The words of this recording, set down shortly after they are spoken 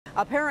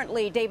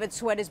Apparently, David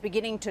Sweat is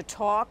beginning to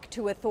talk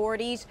to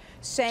authorities,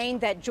 saying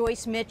that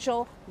Joyce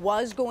Mitchell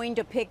was going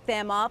to pick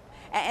them up.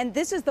 And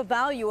this is the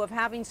value of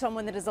having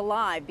someone that is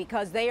alive,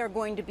 because they are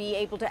going to be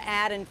able to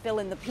add and fill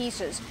in the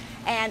pieces.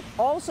 And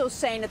also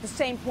saying at the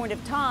same point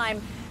of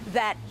time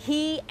that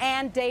he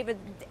and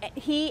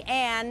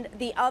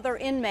the other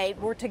inmate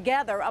were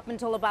together up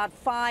until about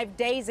 5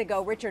 days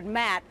ago, Richard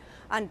Matt,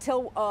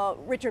 until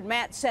Richard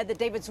Matt said that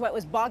David Sweat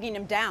was bogging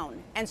him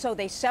down, and so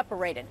they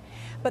separated.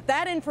 But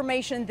that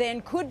information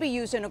then could be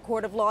used in a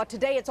court of law.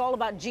 Today it's all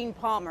about Gene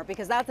Palmer,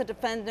 because that's the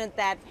defendant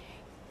that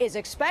is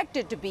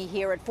expected to be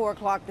here at 4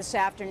 o'clock this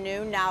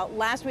afternoon. Now,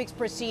 last week's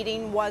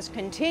proceeding was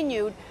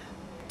continued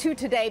to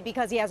today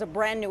because he has a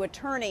brand new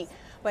attorney.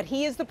 But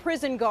he is the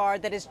prison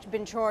guard that has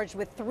been charged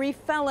with 3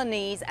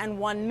 felonies and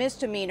 1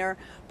 misdemeanor.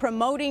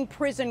 Promoting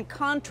prison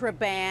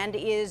contraband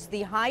is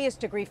the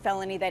highest degree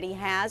felony that he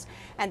has,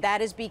 and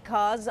that is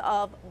because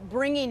of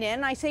bringing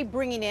in, I say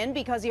bringing in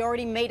because he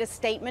already made a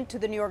statement to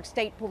the New York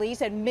State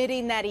Police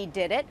admitting that he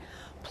did it,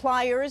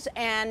 pliers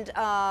and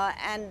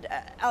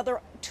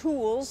other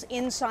tools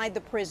inside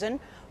the prison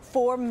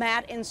for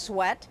Matt and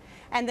Sweat,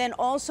 and then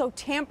also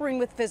tampering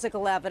with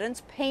physical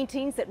evidence,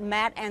 paintings that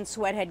Matt and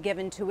Sweat had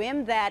given to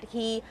him that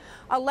he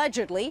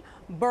allegedly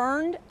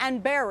burned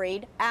and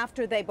buried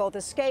after they both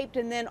escaped,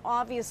 and then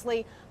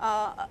obviously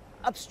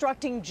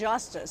obstructing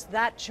justice,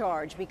 that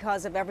charge,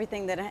 because of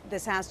everything that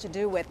this has to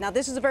do with. Now,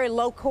 this is a very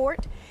low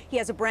court. He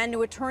has a brand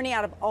new attorney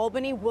out of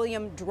Albany,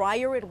 William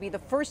Dreyer. It'll be the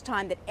first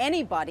time that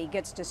anybody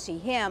gets to see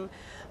him,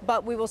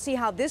 but we will see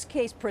how this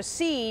case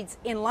proceeds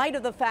in light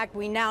of the fact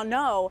we now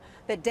know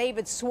that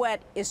David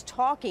Sweat is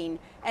talking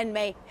and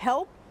may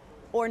help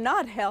or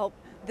not help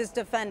this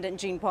defendant,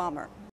 Gene Palmer.